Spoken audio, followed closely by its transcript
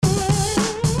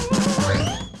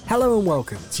Hello and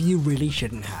welcome to You Really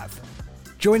Shouldn't Have.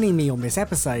 Joining me on this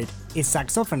episode is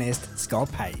saxophonist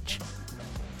Scott Page.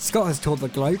 Scott has toured the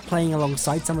globe playing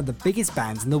alongside some of the biggest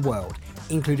bands in the world,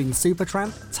 including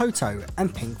Supertramp, Toto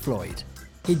and Pink Floyd.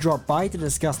 He dropped by to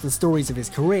discuss the stories of his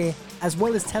career, as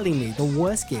well as telling me the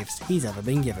worst gifts he's ever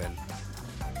been given.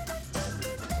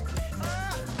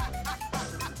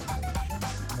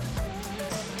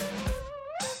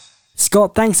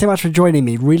 Scott, thanks so much for joining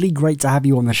me. Really great to have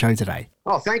you on the show today.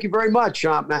 Oh, thank you very much.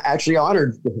 I'm actually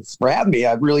honored for having me.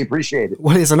 I really appreciate it.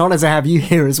 Well, it's an honor to have you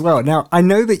here as well. Now, I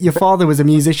know that your father was a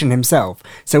musician himself.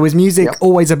 So was music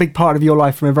always a big part of your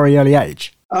life from a very early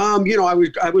age? I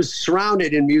was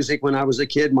surrounded in music when I was a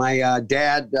kid. My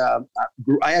dad,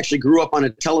 I actually grew up on a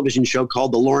television show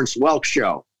called The Lawrence Welk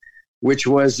Show, which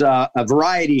was a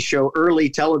variety show, early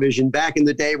television back in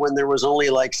the day when there was only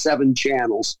like 7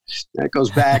 channels. That goes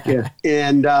back.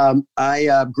 And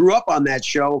I grew up on that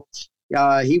show.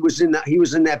 He was in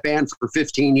that band for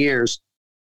 15 years.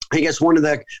 I guess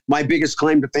my biggest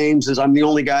claim to fame is I'm the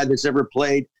only guy that's ever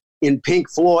played in Pink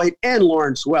Floyd and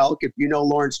Lawrence Welk, if you know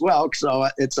Lawrence Welk. So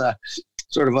it's a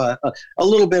sort of a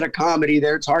little bit of comedy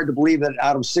there. It's hard to believe that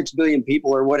out of 6 billion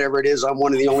people or whatever it is, I'm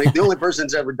the only person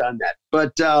that's ever done that.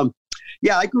 But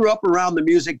I grew up around the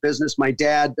music business. My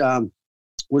dad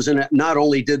not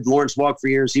only did Lawrence Welk for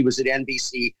years, he was at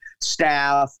NBC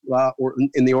staff or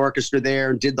in the orchestra there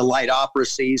and did the light opera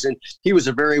season. He was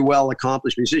a very well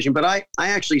accomplished musician, but I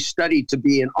actually studied to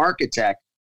be an architect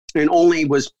and only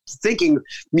was thinking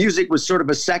music was sort of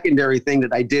a secondary thing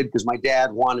that I did because my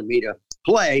dad wanted me to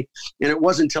play. And it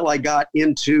wasn't until I got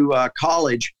into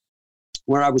college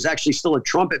where I was actually still a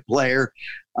trumpet player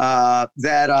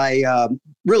that I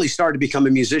really started to become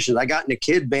a musician. I got in a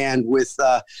kid band with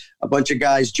a bunch of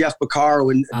guys, Jeff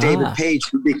Beccaro and David Page,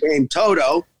 who became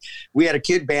Toto. We had a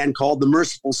kid band called the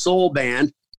Merciful Soul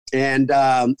Band. And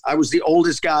I was the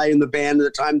oldest guy in the band at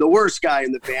the time, the worst guy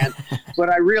in the band. But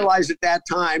I realized at that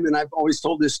time, and I've always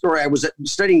told this story, I was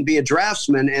studying to be a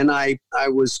draftsman, and I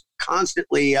was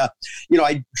constantly,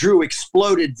 I drew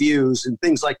exploded views and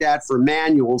things like that for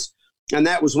manuals. And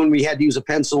that was when we had to use a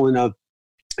pencil and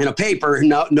a paper,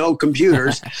 no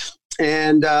computers.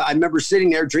 And I remember sitting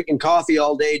there drinking coffee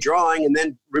all day, drawing, and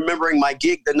then remembering my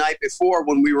gig the night before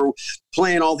when we were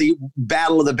playing all the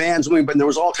Battle of the Bands, but there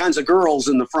was all kinds of girls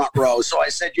in the front row. So I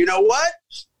said, you know what?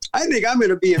 I think I'm going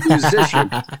to be a musician.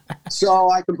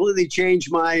 So I completely changed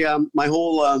my my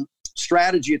whole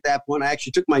strategy at that point. I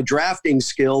actually took my drafting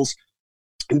skills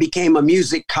and became a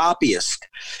music copyist.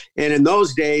 And in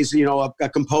those days, a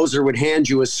composer would hand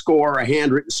you a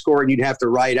handwritten score, and you'd have to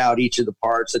write out each of the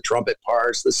parts, the trumpet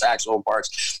parts, the saxophone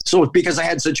parts. So because I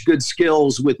had such good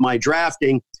skills with my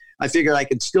drafting, I figured I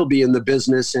could still be in the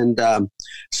business. And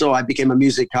so I became a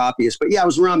music copyist. But I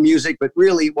was around music, but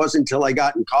really it wasn't until I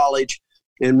got in college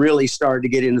and really started to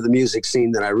get into the music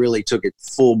scene that I really took it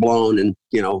full blown and,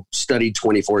 studied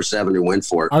 24/7 and went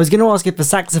for it. I was going to ask if the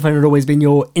saxophone had always been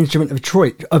your instrument of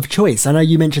choice. I know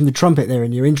you mentioned the trumpet there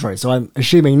in your intro, so I'm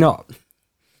assuming not.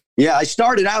 Yeah, I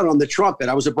started out on the trumpet.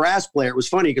 I was a brass player. It was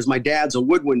funny because my dad's a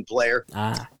woodwind player.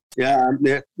 Yeah,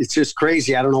 it's just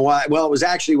crazy. I don't know why. Well, it was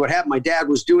actually what happened. My dad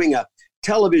was doing a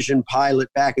television pilot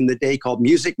back in the day called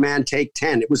Music Man Take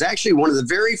 10. It was actually one of the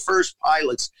very first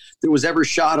pilots that was ever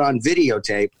shot on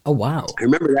videotape. Oh, wow. I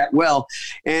remember that well.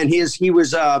 And it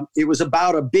was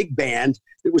about a big band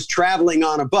that was traveling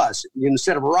on a bus.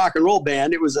 Instead of a rock and roll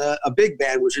band, it was a big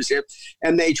band, which was hip.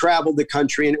 And they traveled the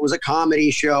country, and it was a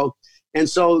comedy show. And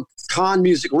so Kahn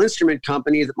Musical Instrument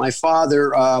Company that my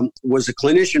father was a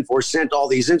clinician for sent all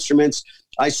these instruments.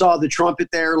 I saw the trumpet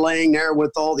there laying there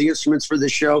with all the instruments for the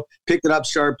show, picked it up,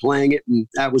 started playing it, and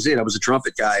that was it. I was a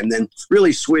trumpet guy, and then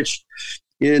really switched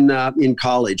in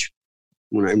college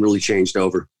when I really changed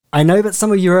over. I know that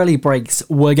some of your early breaks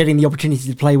were getting the opportunity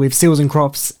to play with Seals and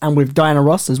Crofts and with Diana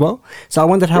Ross as well. So I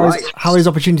wondered how his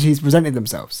opportunities presented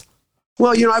themselves.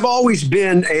 Well, I've always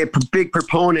been a big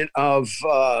proponent of,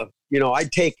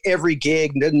 I'd take every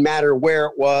gig, didn't matter where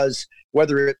it was,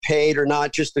 whether it paid or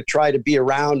not, just to try to be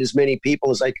around as many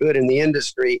people as I could in the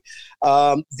industry.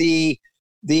 The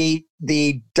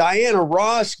Diana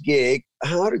Ross gig,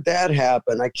 how did that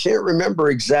happen? I can't remember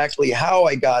exactly how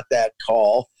I got that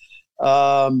call.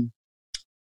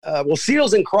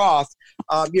 Seals and Crofts,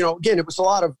 again, it was a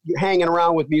lot of hanging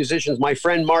around with musicians. My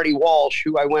friend Marty Walsh,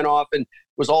 who I went off and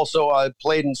was also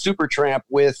played in Supertramp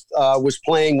with, was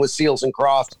playing with Seals and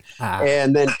Crofts,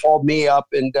 and then called me up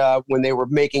and when they were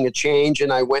making a change,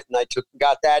 and I went and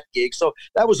got that gig. So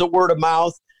that was a word of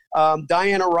mouth.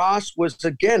 Diana Ross was,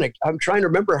 again, I'm trying to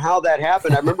remember how that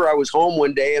happened. I remember I was home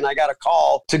one day and I got a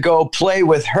call to go play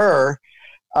with her.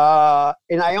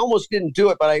 And I almost didn't do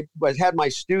it, but I had my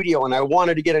studio and I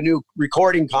wanted to get a new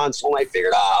recording console. And I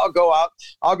figured, I'll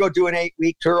go do an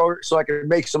 8-week tour so I could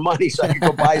make some money so I could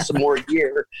go buy some more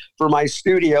gear for my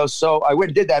studio. So I went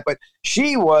and did that. But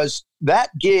that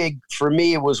gig for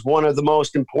me was one of the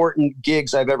most important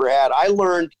gigs I've ever had. I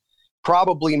learned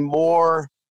probably more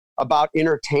about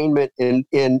entertainment in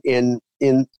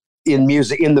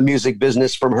music, in the music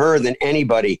business from her than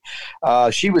anybody.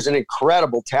 She was an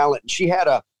incredible talent. She had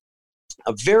a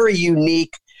very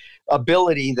unique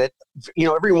ability that,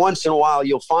 every once in a while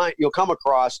you'll come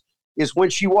across, is when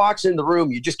she walks in the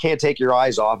room, you just can't take your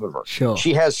eyes off of her. Sure.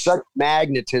 She has such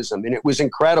magnetism, and it was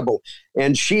incredible.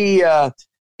 And she,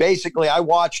 basically, I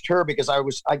watched her because I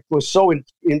was so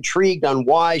intrigued on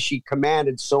why she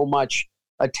commanded so much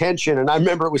attention. And I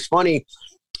remember it was funny.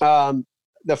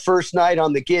 The first night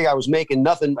on the gig, I was making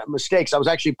nothing but mistakes. I was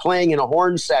actually playing in a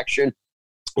horn section,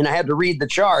 and I had to read the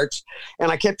charts,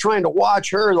 and I kept trying to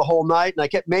watch her the whole night, and I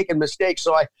kept making mistakes.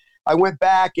 So I went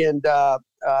back and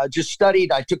just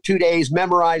studied. I took 2 days,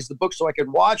 memorized the book so I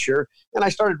could watch her, and I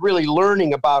started really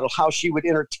learning about how she would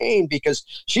entertain, because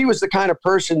she was the kind of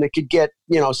person that could get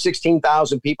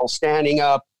 16,000 people standing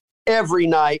up every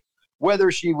night, whether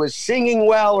she was singing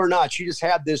well or not. She just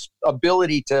had this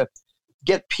ability to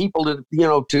get people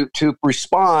to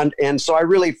respond. And so I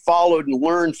really followed and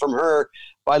learned from her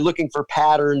by looking for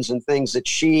patterns and things that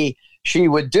she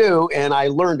would do. And I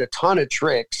learned a ton of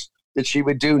tricks that she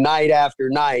would do night after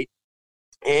night.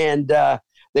 And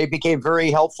they became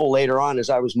very helpful later on as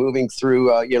I was moving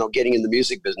through, getting in the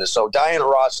music business. So Diana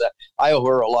Ross, I owe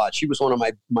her a lot. She was one of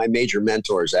my major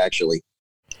mentors, actually.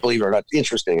 Believe it or not.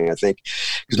 Interesting, I think,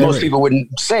 because most people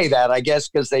wouldn't say that, I guess,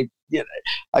 because they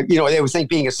would think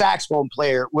being a saxophone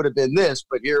player would have been this,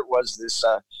 but here it was this,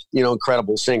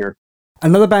 incredible singer.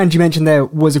 Another band you mentioned there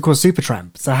was, of course,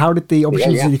 Supertramp. So how did the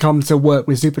opportunity come to work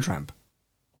with Supertramp?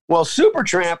 Well,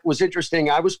 Supertramp was interesting.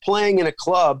 I was playing in a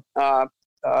club called,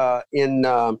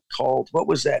 what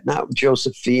was that? Not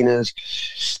Josephina's.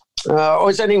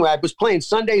 Anyway, I was playing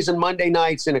Sundays and Monday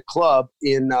nights in a club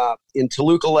in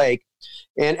Toluca Lake.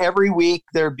 And every week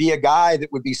there'd be a guy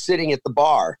that would be sitting at the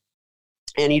bar,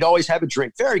 and he'd always have a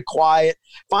drink, very quiet.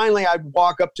 Finally, I'd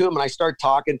walk up to him and I start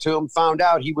talking to him, found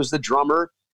out he was the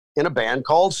drummer in a band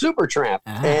called Supertramp.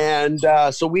 Uh-huh.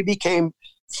 And so we became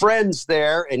friends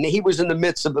there, and he was in the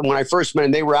midst of them when I first met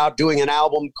him. They were out doing an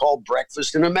album called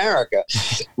Breakfast in America,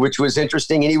 which was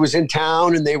interesting. And he was in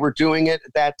town, and they were doing it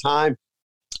at that time.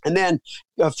 And then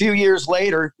a few years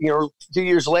later,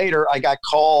 I got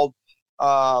called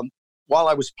while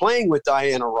I was playing with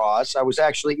Diana Ross. I was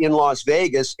actually in Las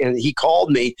Vegas, and he called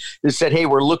me and said, "Hey,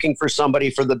 we're looking for somebody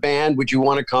for the band. Would you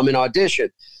want to come and audition?"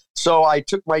 So I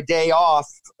took my day off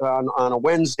on a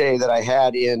Wednesday that I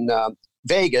had in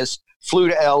Vegas, flew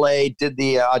to LA, did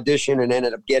the audition, and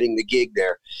ended up getting the gig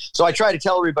there. So I try to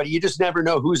tell everybody, you just never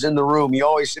know who's in the room. You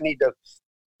always need to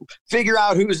figure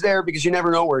out who's there, because you never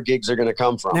know where gigs are going to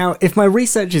come from. Now, if my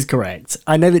research is correct,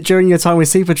 I know that during your time with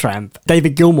Supertramp,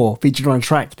 David Gilmour featured on a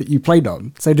track that you played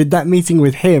on. So did that meeting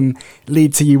with him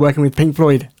lead to you working with Pink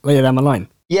Floyd later down the line?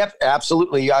 Yep,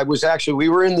 absolutely. We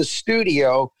were in the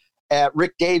studio at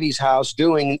Rick Davies' house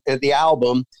doing the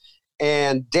album,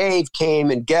 and Dave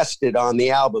came and guested on the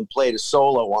album, played a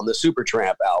solo on the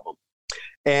Supertramp album.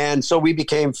 And so we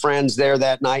became friends there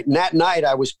that night. And that night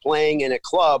I was playing in a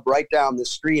club right down the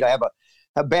street. I have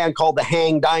a band called the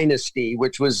Hang Dynasty,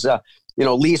 which was,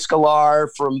 Lee Sklar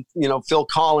from, Phil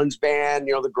Collins' band,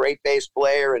 the great bass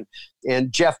player,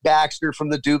 and Jeff Baxter from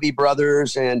the Doobie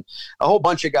Brothers, and a whole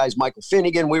bunch of guys, Michael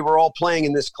Finnegan. We were all playing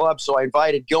in this club. So I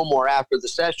invited Gilmour after the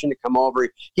session to come over.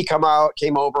 He came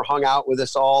over, hung out with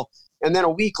us all. And then a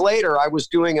week later, I was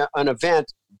doing an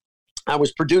event. I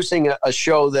was producing a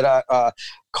show that I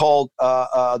called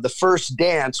The First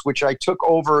Dance, which I took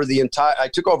over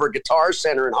Guitar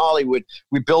Center in Hollywood.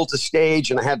 We built a stage,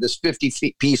 and I had this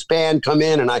 50-piece band come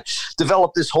in, and I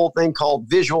developed this whole thing called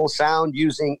visual sound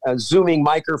using zooming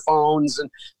microphones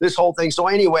and this whole thing. So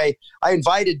anyway, I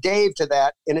invited Dave to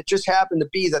that, and it just happened to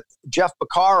be that Jeff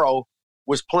Beccaro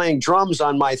was playing drums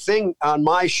on my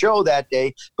show that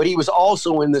day, but he was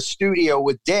also in the studio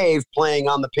with Dave playing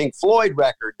on the Pink Floyd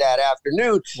record that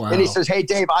afternoon. Wow. And he says, "Hey,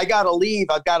 Dave, I got to leave.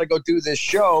 I've got to go do this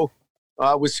show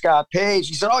with Scott Page."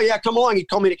 He said, "Oh yeah, come along." He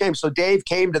told me to come. So Dave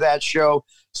came to that show,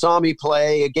 saw me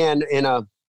play again in a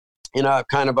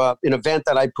kind of an event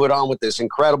that I put on with this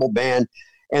incredible band.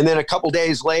 And then a couple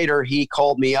days later, he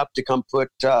called me up to come put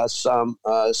some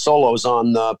solos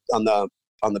on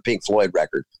the Pink Floyd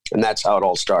record. And that's how it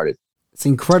all started. It's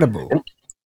incredible.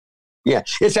 Yeah.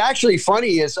 It's actually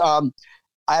funny is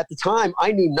at the time,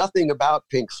 I knew nothing about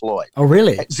Pink Floyd. Oh,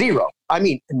 really? Zero. I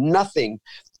mean, nothing.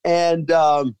 And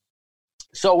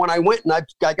so when I went and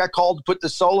I got called to put the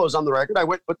solos on the record, I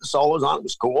went and put the solos on. It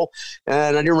was cool.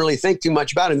 And I didn't really think too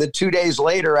much about it. And then 2 days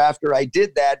later, after I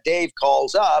did that, Dave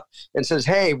calls up and says,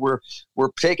 hey, we're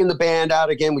taking the band out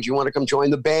again. Would you want to come join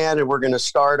the band? And we're going to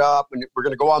start up and we're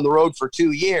going to go on the road for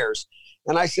 2 years.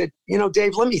 And I said,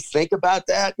 Dave, let me think about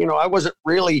that.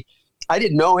 I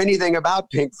didn't know anything about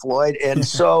Pink Floyd. And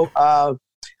so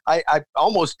I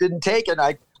almost didn't take it.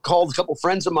 I called a couple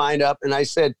friends of mine up and I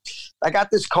said, I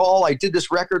got this call. I did this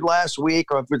record last week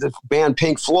with the band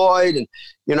Pink Floyd. And,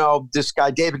 this guy,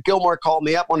 David Gilmour, called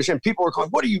me up on the show. And people were going,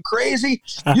 what are you, crazy?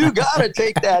 You got to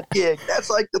take that gig. That's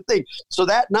like the thing. So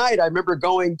that night I remember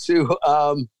going to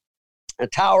a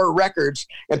Tower Records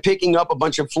and picking up a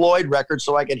bunch of Floyd records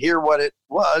so I could hear what it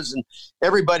was. And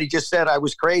everybody just said I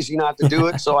was crazy not to do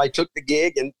it. So I took the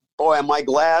gig and boy, am I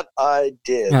glad I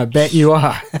did. I bet you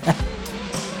are.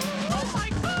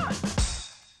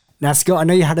 Now, Scott, I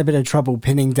know you had a bit of trouble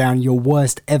pinning down your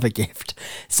worst ever gift.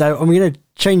 So I'm going to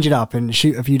change it up and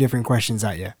shoot a few different questions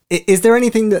at you. Is there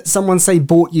anything that someone, say,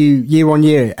 bought you year on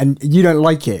year and you don't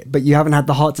like it, but you haven't had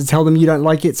the heart to tell them you don't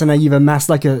like it, so now you've amassed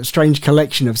like a strange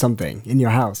collection of something in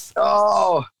your house?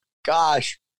 Oh,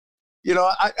 gosh.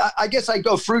 I guess I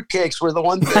go fruitcakes were the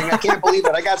one thing. I can't believe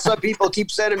it. I got some people keep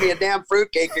sending me a damn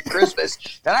fruitcake at Christmas,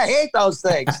 and I hate those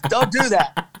things. Don't do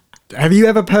that. Have you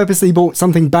ever purposely bought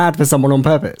something bad for someone on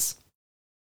purpose?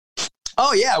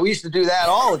 Oh, yeah. We used to do that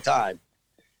all the time,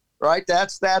 right?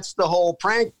 That's the whole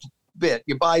prank bit.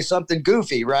 You buy something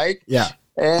goofy, right? Yeah.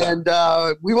 And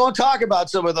we won't talk about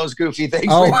some of those goofy things.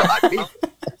 Oh.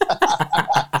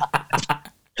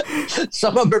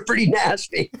 Some of them are pretty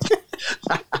nasty.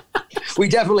 We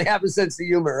definitely have a sense of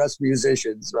humor, us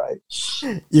musicians, right?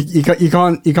 You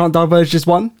can't divulge just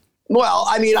one? Well,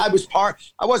 I mean, I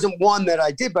wasn't one that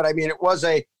I did, but I mean, it was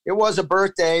a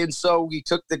birthday. And so we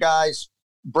took the guy's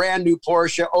brand new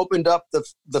Porsche, opened up the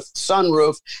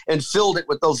sunroof and filled it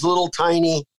with those little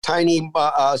tiny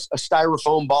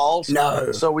styrofoam balls.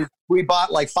 No. So we bought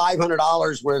like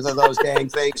 $500 worth of those dang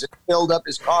things and filled up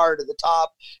his car to the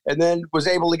top and then was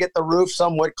able to get the roof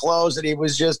somewhat closed. And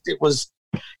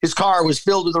his car was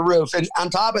filled to the roof. And on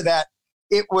top of that,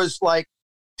 it was like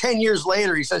 10 years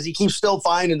later, he says he keeps still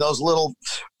finding those little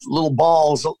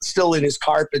balls still in his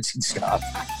carpets and stuff.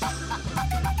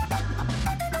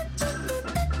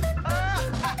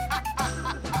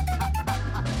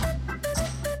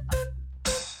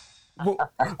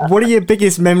 What are your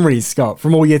biggest memories, Scott,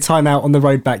 from all your time out on the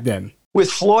road back then? With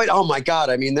Floyd, oh my God,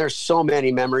 I mean, there's so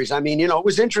many memories. I mean, it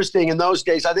was interesting in those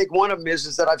days. I think one of them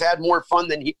is that I've had more fun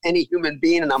than any human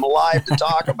being, and I'm alive to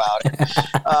talk about it.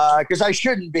 Because I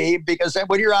shouldn't be, because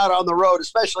when you're out on the road,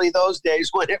 especially those days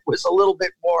when it was a little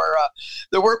bit more,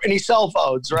 there weren't any cell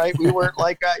phones, right? We weren't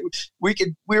like, we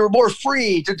were more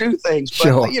free to do things.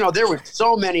 But, sure. There were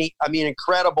so many, I mean,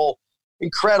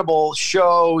 incredible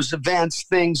shows, events,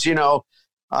 things,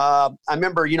 I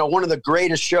remember, one of the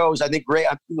greatest shows, I think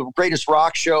the greatest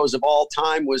rock shows of all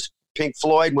time was Pink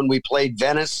Floyd when we played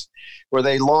Venice, where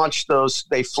they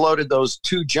floated those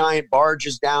two giant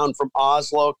barges down from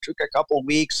Oslo. It took a couple of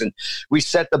weeks and we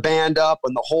set the band up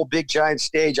on the whole big giant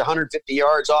stage, 150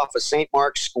 yards off of St.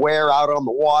 Mark's Square out on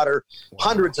the water. Wow.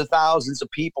 Hundreds of thousands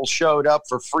of people showed up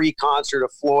for free concert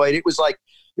of Floyd. It was like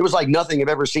nothing I've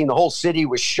ever seen. The whole city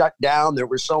was shut down. There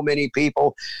were so many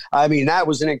people. I mean, that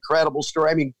was an incredible story.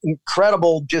 I mean,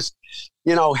 incredible just,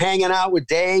 hanging out with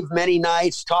Dave many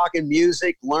nights, talking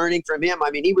music, learning from him. I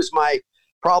mean, he was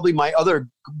probably my other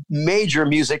major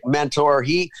music mentor.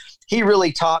 He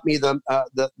really taught me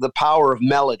the power of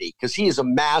melody, because he is a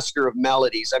master of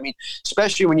melodies. I mean,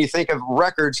 especially when you think of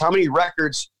records, how many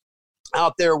records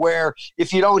out there where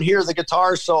if you don't hear the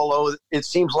guitar solo, it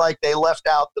seems like they left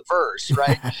out the verse,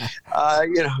 right?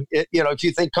 If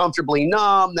you think Comfortably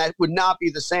Numb, that would not be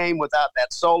the same without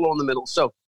that solo in the middle.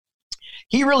 So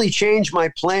he really changed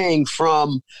my playing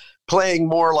from playing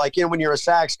more like, when you're a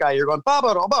sax guy, you're going,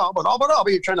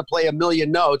 you're trying to play a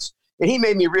million notes. And he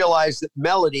made me realize that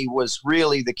melody was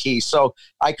really the key. So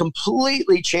I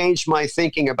completely changed my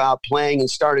thinking about playing and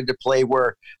started to play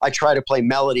where I try to play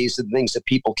melodies and things that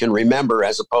people can remember,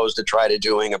 as opposed to try to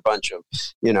doing a bunch of,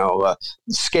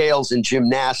 scales and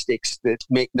gymnastics that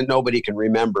nobody can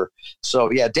remember.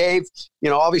 So yeah, Dave,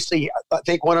 obviously I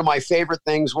think one of my favorite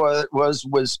things was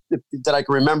that I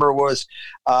can remember was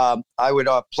I would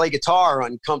play guitar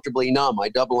on Comfortably Numb. I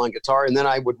double on guitar, and then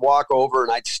I would walk over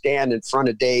and I'd stand in front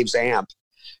of Dave's amp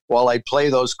while I'd play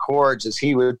those chords as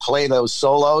he would play those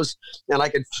solos, and I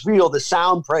could feel the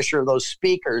sound pressure of those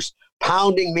speakers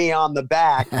pounding me on the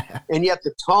back. And yet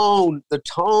the tone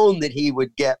that he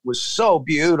would get was so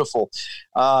beautiful.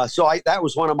 That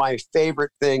was one of my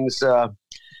favorite things, to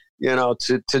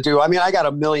do. I mean, I got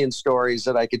a million stories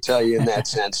that I could tell you in that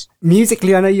sense.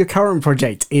 Musically, I know your current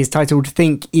project is titled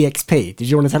Think EXP. Did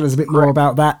you want to tell us a bit more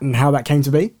about that and how that came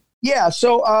to be? Yeah.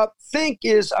 So Think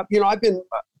is, I've been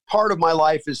part of my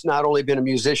life has not only been a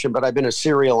musician, but I've been a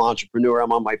serial entrepreneur.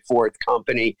 I'm on my fourth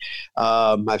company.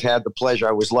 I've had the pleasure.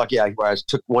 I was lucky. I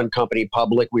took one company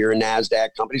public. We were a NASDAQ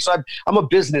company. So I'm a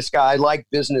business guy. I like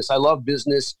business. I love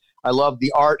business. I love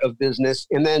the art of business.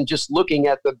 And then just looking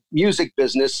at the music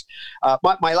business,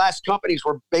 my last companies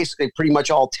were basically pretty much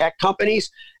all tech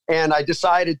companies. And I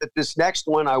decided that this next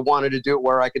one, I wanted to do it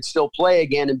where I could still play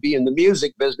again and be in the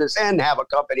music business and have a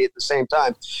company at the same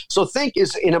time. So Think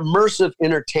is an immersive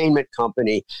entertainment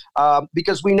company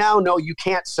because we now know you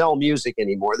can't sell music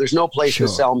anymore. There's no place to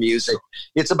sell music.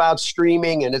 It's about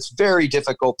streaming, and it's very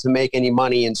difficult to make any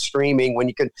money in streaming when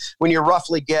you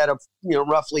roughly get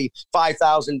roughly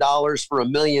 $5,000 for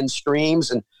 1 million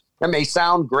streams. And that may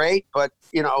sound great, but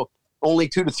only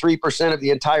 2 to 3% of the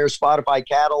entire Spotify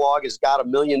catalog has got 1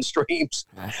 million streams.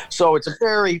 So it's a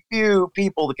very few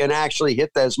people that can actually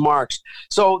hit those marks.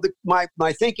 So my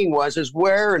thinking is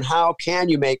where and how can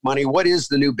you make money? What is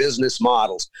the new business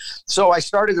models? So I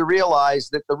started to realize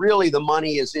that the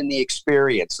money is in the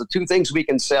experience. The two things we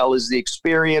can sell is the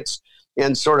experience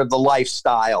and sort of the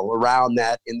lifestyle around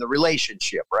that in the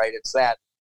relationship, right? It's that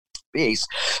piece.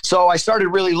 So I started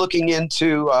really looking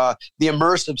into the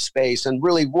immersive space and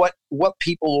really what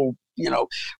people,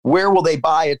 where will they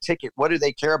buy a ticket? What do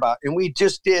they care about? And we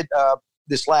just did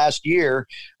this last year,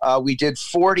 we did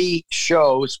 40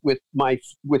 shows with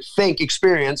Think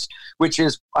Experience, which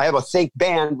is, I have a Think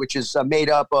band, which is made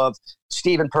up of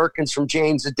Stephen Perkins from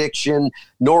Jane's Addiction,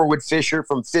 Norwood Fisher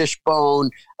from Fishbone,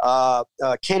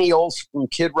 Kenny Olson from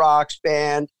Kid Rock's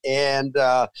band, and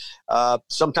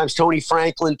sometimes Tony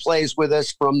Franklin plays with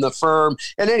us from The Firm.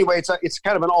 And anyway, it's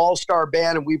kind of an all-star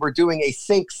band, and we were doing a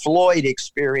Think Floyd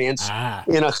experience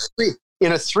in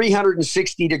a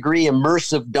 360-degree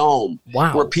immersive dome.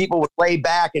 Wow. Where people would lay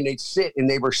back and they'd sit and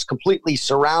they were completely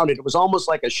surrounded. It was almost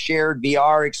like a shared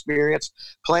VR experience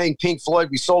playing Pink Floyd.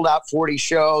 We sold out 40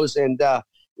 shows, and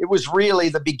it was really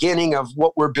the beginning of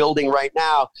what we're building right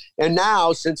now. And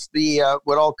now, since the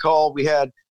we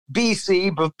had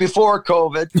BC before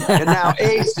COVID and now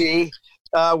AC,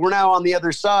 we're now on the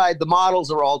other side. The models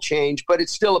are all changed, but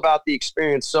it's still about the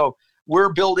experience. So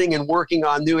we're building and working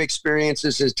on new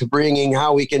experiences as to bringing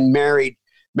how we can marry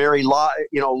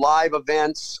live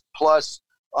events plus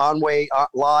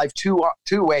live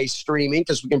two-way streaming,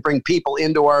 because we can bring people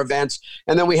into our events.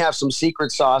 And then we have some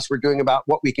secret sauce we're doing about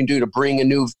what we can do to bring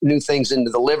new things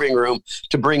into the living room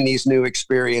to bring these new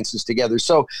experiences together.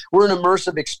 So we're an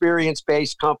immersive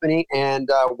experience-based company and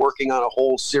working on a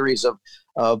whole series of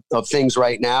things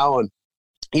right now. And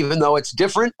even though it's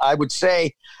different, I would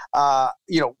say,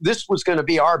 this was going to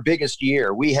be our biggest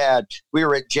year. We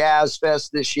were at Jazz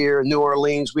Fest this year in New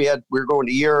Orleans. We were going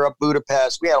to Europe,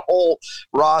 Budapest. We had a whole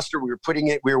roster. We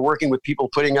were working with people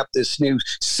putting up this new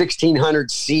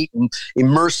 1,600 seat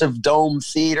immersive dome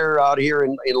theater out here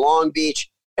in Long Beach.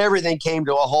 Everything came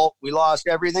to a halt. We lost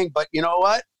everything. But you know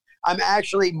what? I'm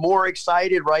actually more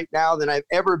excited right now than I've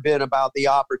ever been about the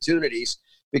opportunities,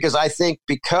 because I think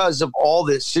because of all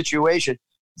this situation,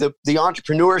 the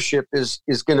entrepreneurship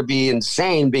is going to be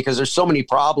insane, because there's so many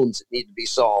problems that need to be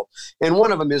solved. And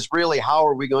one of them is really, how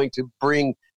are we going to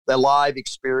bring the live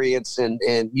experience and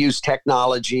use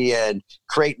technology and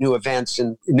create new events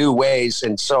in new ways.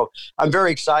 And so I'm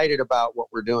very excited about what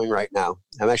we're doing right now.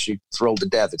 I'm actually thrilled to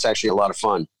death. It's actually a lot of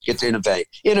fun. Get to innovate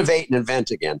and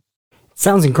invent again.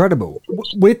 Sounds incredible.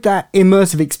 With that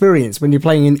immersive experience, when you're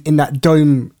playing in that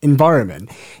dome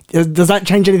environment, does that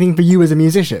change anything for you as a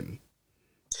musician?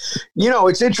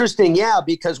 It's interesting,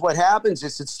 because what happens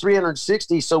is it's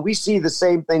 360, so we see the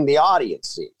same thing the audience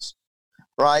sees,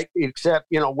 right? Except,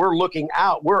 we're looking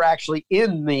out. We're actually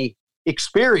in the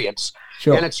experience.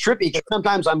 Sure. And it's trippy because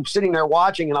sometimes I'm sitting there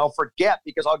watching and I'll forget,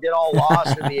 because I'll get all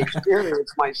lost in the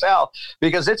experience myself,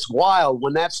 because it's wild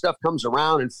when that stuff comes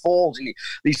around and folds and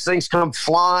these things come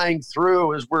flying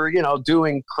through as we're,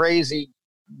 doing crazy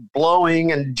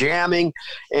blowing and jamming,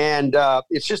 and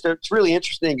it's really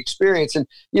interesting experience. And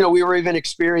we were even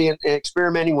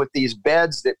experimenting with these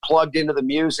beds that plugged into the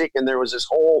music, and there was this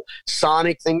whole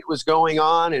sonic thing that was going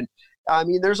on. And I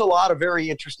mean, there's a lot of very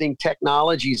interesting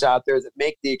technologies out there that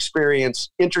make the experience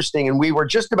interesting. And we were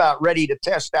just about ready to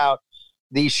test out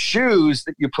these shoes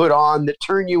that you put on that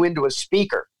turn you into a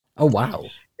speaker. Oh, wow.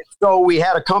 So we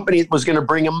had a company that was going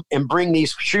to bring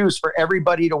these shoes for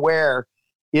everybody to wear.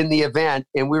 in the event,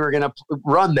 and we were going to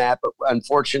run that, but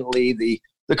unfortunately the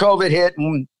COVID hit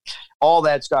and all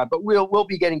that stuff. But we'll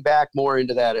be getting back more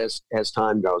into that as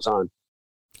time goes on.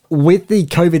 With the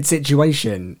COVID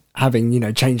situation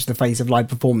having, changed the face of live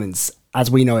performance as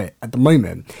we know it at the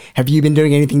moment, have you been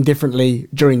doing anything differently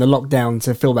during the lockdown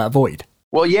to fill that void?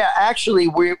 Well, yeah, actually,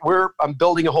 I'm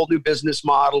building a whole new business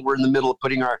model. We're in the middle of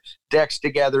putting our decks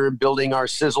together and building our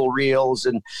sizzle reels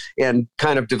and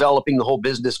kind of developing the whole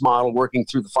business model, working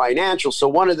through the financials. So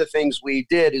one of the things we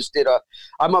did is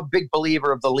I'm a big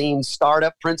believer of the lean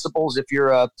startup principles. If you're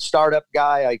a startup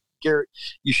guy,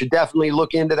 you should definitely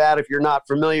look into that if you're not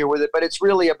familiar with it. But it's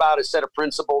really about a set of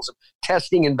principles of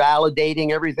testing and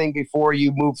validating everything before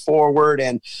you move forward,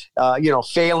 and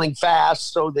failing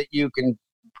fast so that you can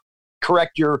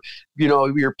correct your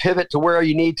pivot to where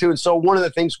you need to. And so one of the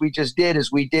things we just did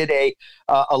is we did a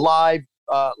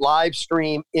live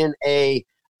stream in a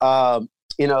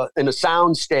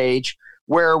sound stage.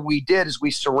 Where we did is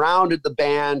we surrounded the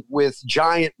band with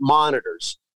giant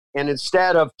monitors. And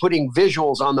instead of putting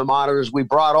visuals on the monitors, we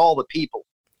brought all the people.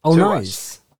 Oh, nice.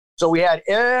 Us. So we had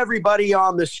everybody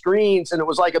on the screens, and it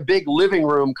was like a big living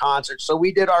room concert. So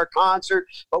we did our concert,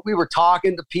 but we were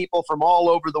talking to people from all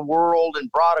over the world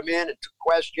and brought them in and took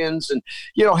questions and,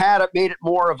 made it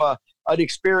more of an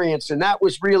experience. And that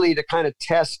was really to kind of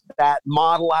test that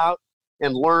model out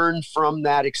and learn from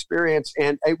that experience.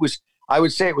 And I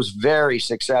would say it was very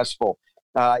successful.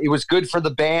 It was good for the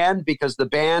band because the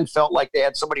band felt like they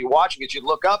had somebody watching it. You'd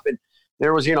look up and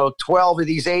there was, 12 of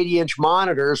these 80-inch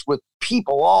monitors with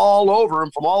people all over them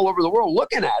from all over the world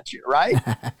looking at you, right?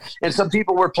 And some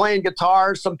people were playing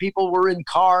guitars. Some people were in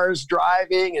cars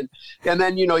driving. And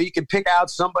then, you could pick out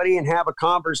somebody and have a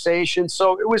conversation.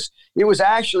 So it was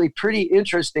actually pretty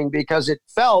interesting because it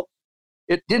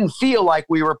didn't feel like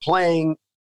we were playing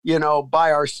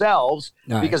by ourselves.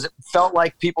 Nice. Because it felt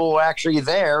like people were actually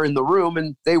there in the room,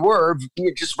 and they were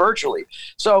just virtually.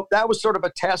 So that was sort of a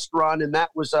test run, and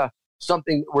that was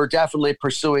something we're definitely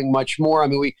pursuing much more. I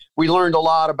mean, we learned a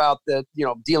lot about the,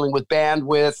 dealing with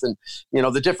bandwidth and,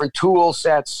 the different tool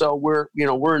sets. So we're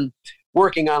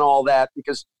working on all that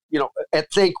because, I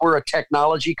think we're a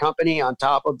technology company on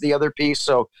top of the other piece.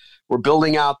 So we're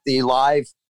building out the live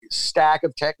stack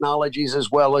of technologies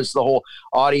as well as the whole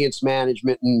audience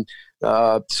management and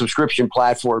subscription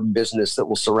platform business that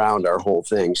will surround our whole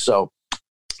thing. So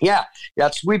yeah,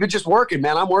 we've been just working,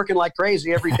 man. I'm working like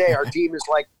crazy every day. Our team is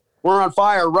like, we're on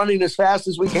fire, running as fast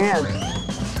as we can.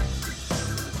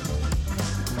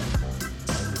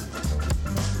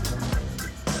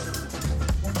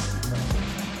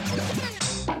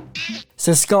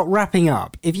 So Scott, wrapping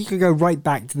up, if you could go right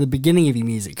back to the beginning of your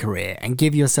music career and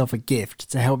give yourself a gift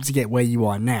to help to get where you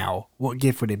are now, what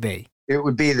gift would it be? It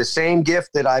would be the same gift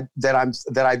that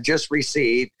I've just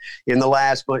received in the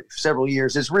last several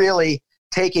years, is really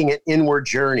taking an inward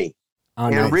journey. Oh,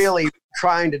 and nice. Really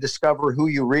trying to discover who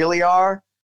you really are.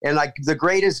 And like the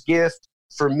greatest gift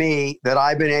for me that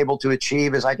I've been able to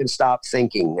achieve is I can stop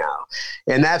thinking now.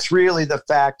 And that's really the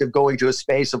fact of going to a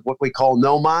space of what we call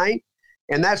no mind.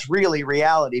 And that's really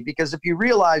reality, because if you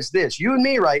realize this, you and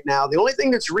me right now, the only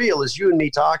thing that's real is you and me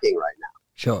talking right now.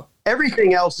 Sure.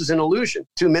 Everything else is an illusion.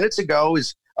 2 minutes ago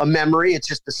is a memory. It's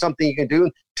just something you can do.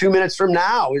 2 minutes from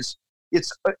now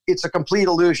it's a complete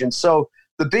illusion. So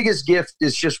the biggest gift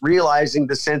is just realizing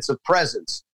the sense of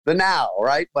presence, the now,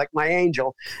 right? Like my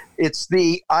angel. It's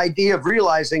the idea of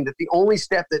realizing that the only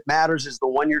step that matters is the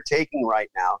one you're taking right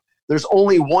now. There's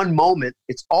only one moment.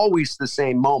 It's always the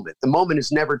same moment. The moment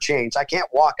has never changed. I can't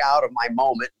walk out of my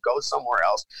moment and go somewhere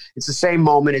else. It's the same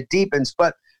moment. It deepens.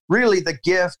 But really the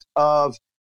gift of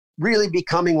really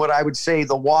becoming what I would say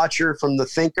the watcher from the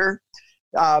thinker,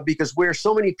 because where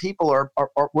so many people are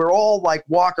we're all like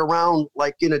walk around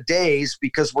like in a daze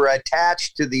because we're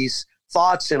attached to these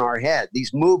thoughts in our head,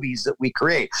 these movies that we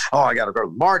create. Oh, I got to go to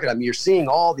the market. I mean, you're seeing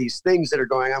all these things that are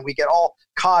going on. We get all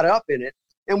caught up in it.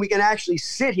 And we can actually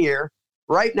sit here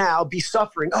right now, be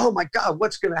suffering. Oh my God,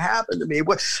 what's going to happen to me?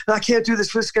 I can't do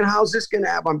this. How's this going to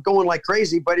happen? I'm going like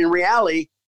crazy. But in reality,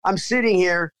 I'm sitting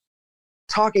here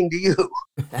talking to you.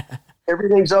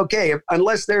 Everything's okay.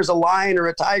 Unless there's a lion or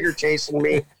a tiger chasing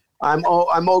me, I'm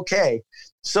okay.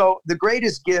 So the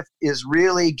greatest gift is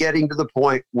really getting to the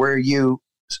point where you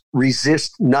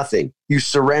resist nothing. You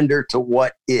surrender to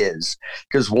what is.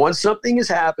 Because once something has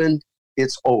happened,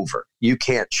 it's over. You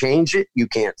can't change it. You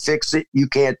can't fix it. You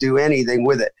can't do anything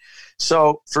with it.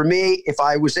 So for me, if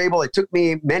I was able, it took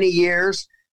me many years.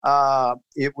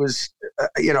 It was,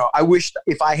 I wish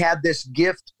if I had this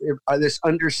gift, this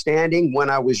understanding when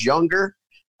I was younger,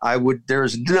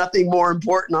 There's nothing more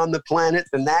important on the planet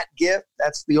than that gift.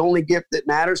 That's the only gift that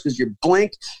matters, because you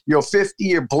blink, you're 50,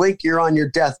 you blink, you're on your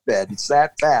deathbed. It's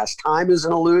that fast. Time is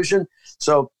an illusion.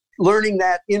 So learning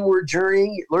that inward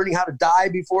journey, learning how to die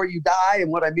before you die.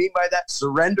 And what I mean by that,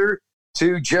 surrender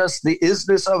to just the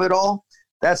isness of it all.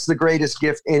 That's the greatest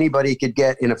gift anybody could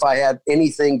get. And if I had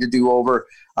anything to do over,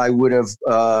 I would have,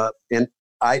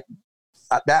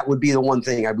 that would be the one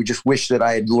thing. I would just wish that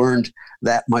I had learned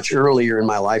that much earlier in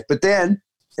my life. But then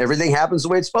everything happens the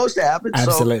way it's supposed to happen.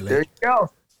 Absolutely. So there you go.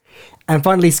 And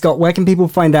finally, Scott, where can people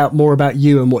find out more about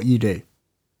you and what you do?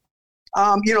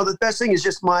 The best thing is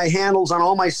just my handles on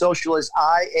all my social is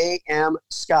I am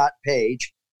Scott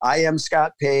Page. I am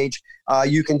Scott Page.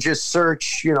 You can just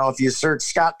search, if you search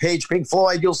Scott Page, Pink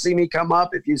Floyd, you'll see me come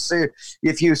up. If you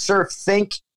surf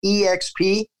Think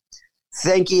EXP,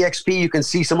 you can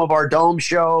see some of our dome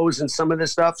shows and some of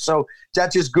this stuff. So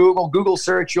that's just Google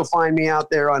search. You'll find me out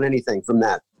there on anything from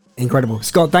that. Incredible.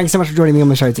 Scott, thanks so much for joining me on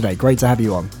the show today. Great to have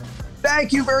you on.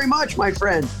 Thank you very much, my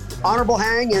friend. Honorable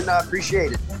hang, and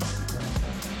appreciate it.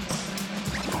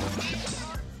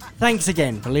 Thanks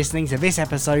again for listening to this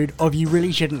episode of You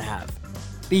Really Shouldn't Have.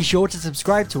 Be sure to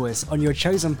subscribe to us on your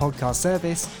chosen podcast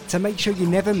service to make sure you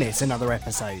never miss another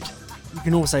episode. You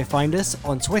can also find us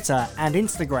on Twitter and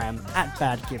Instagram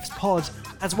 @BadGiftsPod,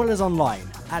 as well as online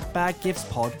at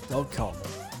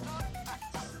badgiftspod.com.